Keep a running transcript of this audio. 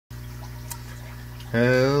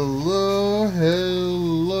Hello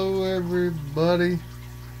everybody,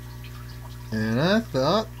 and I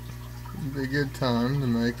thought it'd be a good time to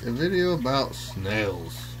make a video about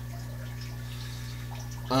snails.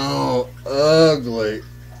 Oh, ugly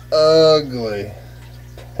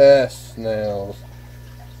pest snails,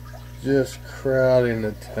 just crowding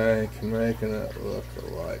the tank and making it look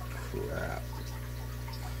like crap.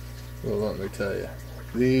 Well, let me tell you,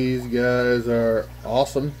 these guys are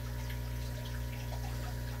awesome.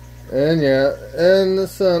 And yeah, and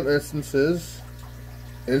some instances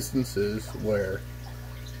where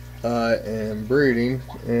I am breeding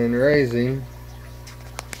and raising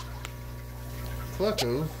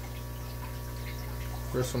plecos,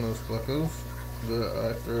 bristlenose plecos that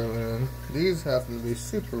I throw in. These happen to be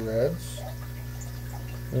super reds.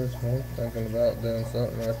 This one, thinking about doing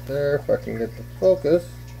something right there. If I can get the focus,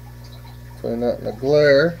 so not in the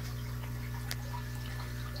glare.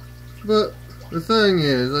 But the thing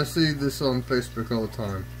is, I see this on Facebook all the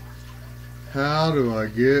time. How do I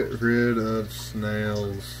get rid of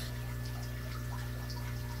snails?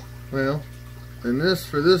 Well,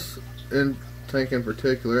 for this tank in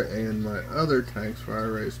particular, and my other tanks where I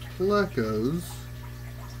raise plecos,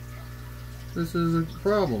 this is a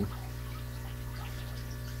problem.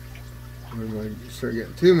 When I start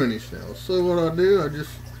getting too many snails. So what I do, I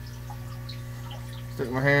just stick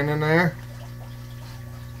my hand in there.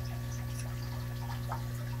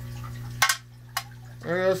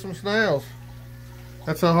 There goes some snails.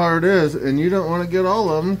 That's how hard it is, and you don't want to get all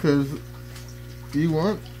of them because you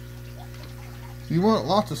want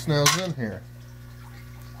lots of snails in here,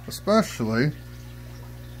 especially.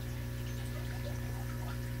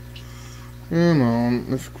 Come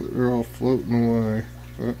on, they're all floating away.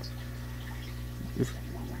 But just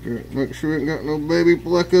make sure we ain't got no baby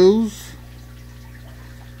plecos,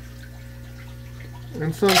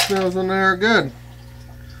 and some snails in there are good.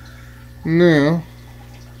 Now,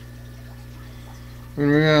 in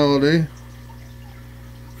reality,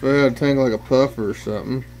 if I had a tank like a puffer or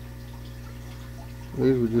something,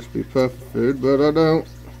 these would just be puffer food, but I don't.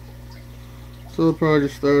 So I'll probably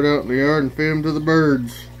just throw it out in the yard and feed them to the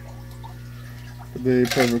birds, to be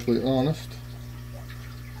perfectly honest.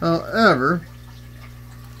 However,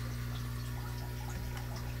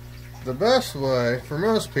 the best way for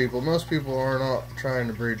most people are not trying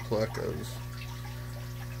to breed plecos.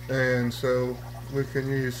 And so we can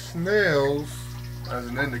use snails as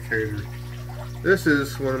an indicator. This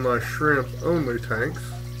is one of my shrimp only tanks.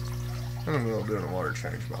 I'm in the middle of doing a water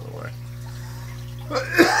change, by the way.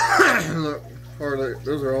 Look,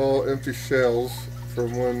 those are all empty shells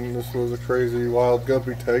from when this was a crazy wild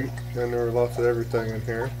guppy tank, and there were lots of everything in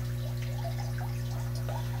here.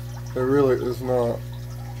 There really is not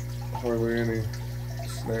hardly any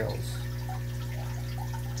snails,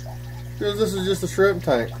 because this is just a shrimp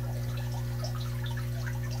tank.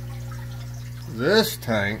 This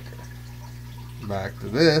tank, back to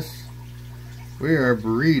this, we are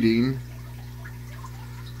breeding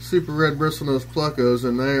super red bristlenose plecos,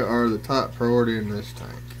 and they are the top priority in this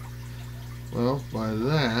tank. Well, by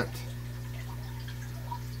that,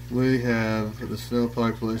 we have the snail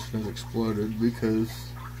population has exploded because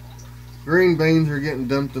green beans are getting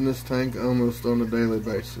dumped in this tank almost on a daily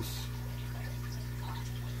basis.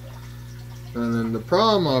 And then the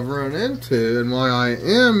problem I've run into, and why I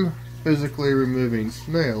am physically removing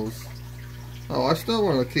snails, I still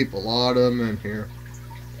want to keep a lot of them in here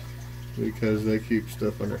because they keep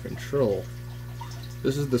stuff under control.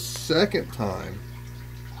 This is the second time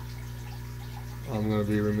I'm going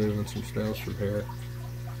to be removing some snails from here.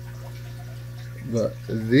 But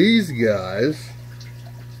these guys,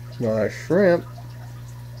 my shrimp,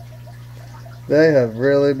 they have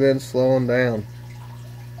really been slowing down.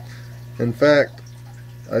 In fact,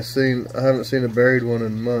 I haven't seen a buried one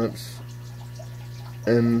in months,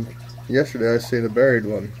 and yesterday I seen a buried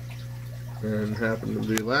one, and happened to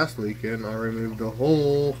be last weekend. I removed a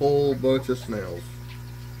whole bunch of snails.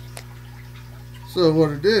 So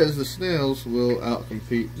what it is, the snails will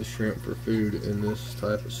outcompete the shrimp for food in this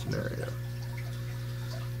type of scenario.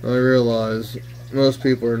 I realize most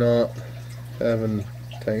people are not having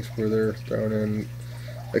tanks where they're throwing in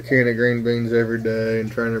a can of green beans every day and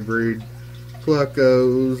trying to breed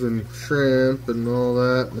plecos and shrimp and all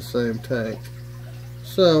that in the same tank.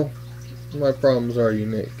 So my problems are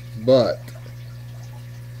unique, but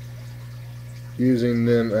using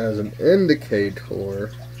them as an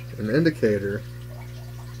indicator,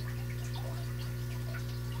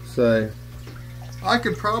 say, I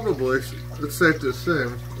could probably, it's safe to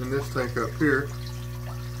assume, in this tank up here,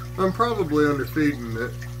 I'm probably underfeeding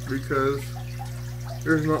it because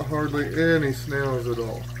there's not hardly any snails at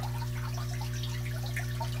all.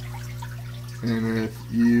 And if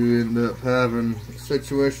you end up having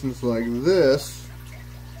situations like this,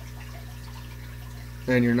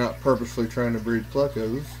 and you're not purposely trying to breed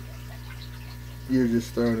plecos, you're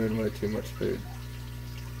just throwing in way too much food.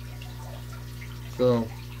 So,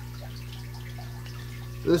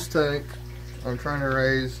 this tank, I'm trying to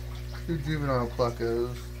raise 2 juvenile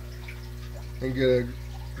plecos and get a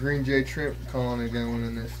green jade shrimp colony going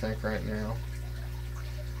in this tank right now.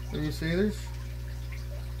 And you see there's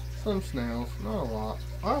some snails, not a lot.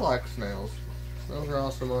 I like snails. Snails are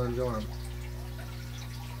awesome, I enjoy them.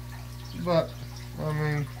 But, I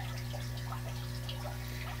mean,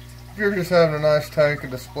 if you're just having a nice tank, a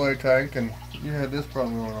display tank, and you had this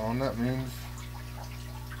problem going on, that means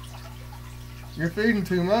you're feeding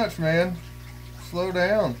too much, man. Slow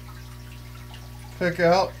down. Pick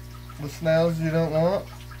out the snails you don't want.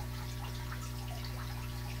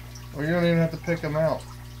 Or you don't even have to pick them out.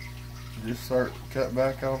 Just start cut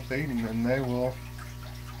back on feeding, and they will,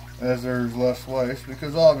 as there's less waste,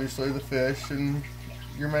 because obviously the fish and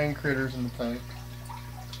your main critters in the tank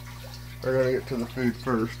are going to get to the food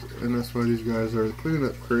first, and that's why these guys are the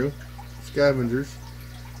cleanup crew, scavengers,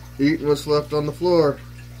 eating what's left on the floor.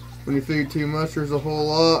 When you feed too much, there's a whole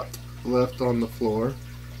lot left on the floor,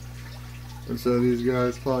 and so these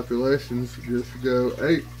guys' populations just go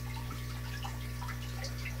ape.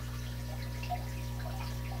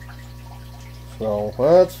 So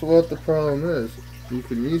that's what the problem is. You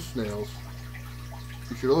can use snails.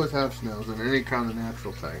 You should always have snails in any kind of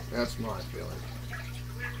natural tank. That's my feeling.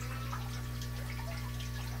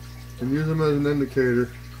 And use them as an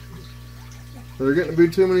indicator. If there are getting to be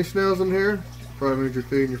too many snails in here, probably means you're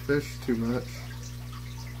feeding your fish too much.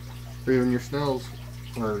 Or even your snails,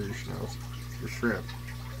 or your shrimp.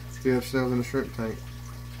 If you have snails in a shrimp tank.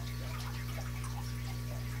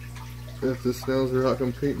 If the snails are out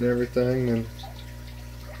competing everything, then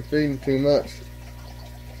you're feeding too much.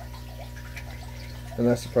 And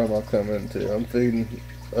that's the problem I'll come into. I'm feeding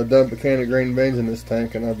a dump of candy green beans in this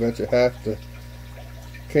tank, and I bet you half the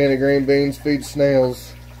candy green beans feed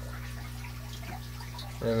snails.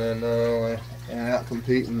 And then not only out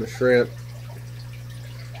competing the shrimp.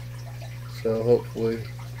 So hopefully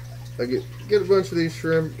I get a bunch of these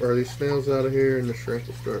shrimp or these snails out of here, and the shrimp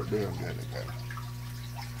will start doing good again.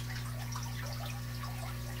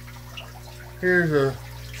 Here's a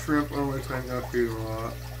shrimp only tank I feed a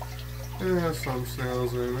lot. It has some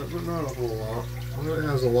snails in it, but not a whole lot. I mean, it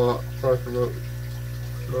has a lot, probably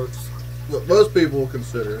for what most people will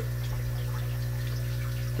consider.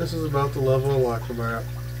 This is about the level I like them at.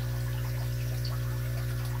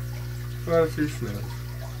 Quite a few snails.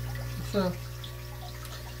 So,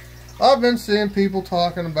 I've been seeing people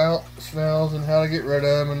talking about snails and how to get rid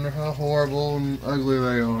of them and how horrible and ugly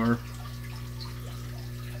they are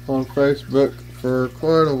on Facebook for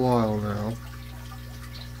quite a while now.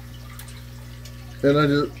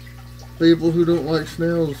 And people who don't like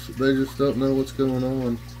snails, they just don't know what's going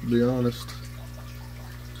on, to be honest.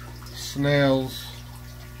 Snails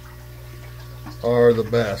are the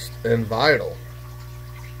best and vital.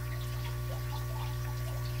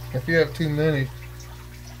 If you have too many,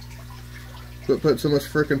 put so much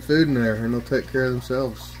freaking food in there and they'll take care of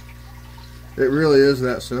themselves. It really is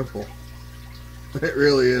that simple. It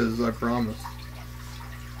really is, I promise.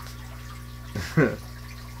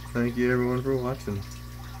 Thank you everyone for watching.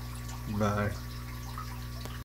 Bye.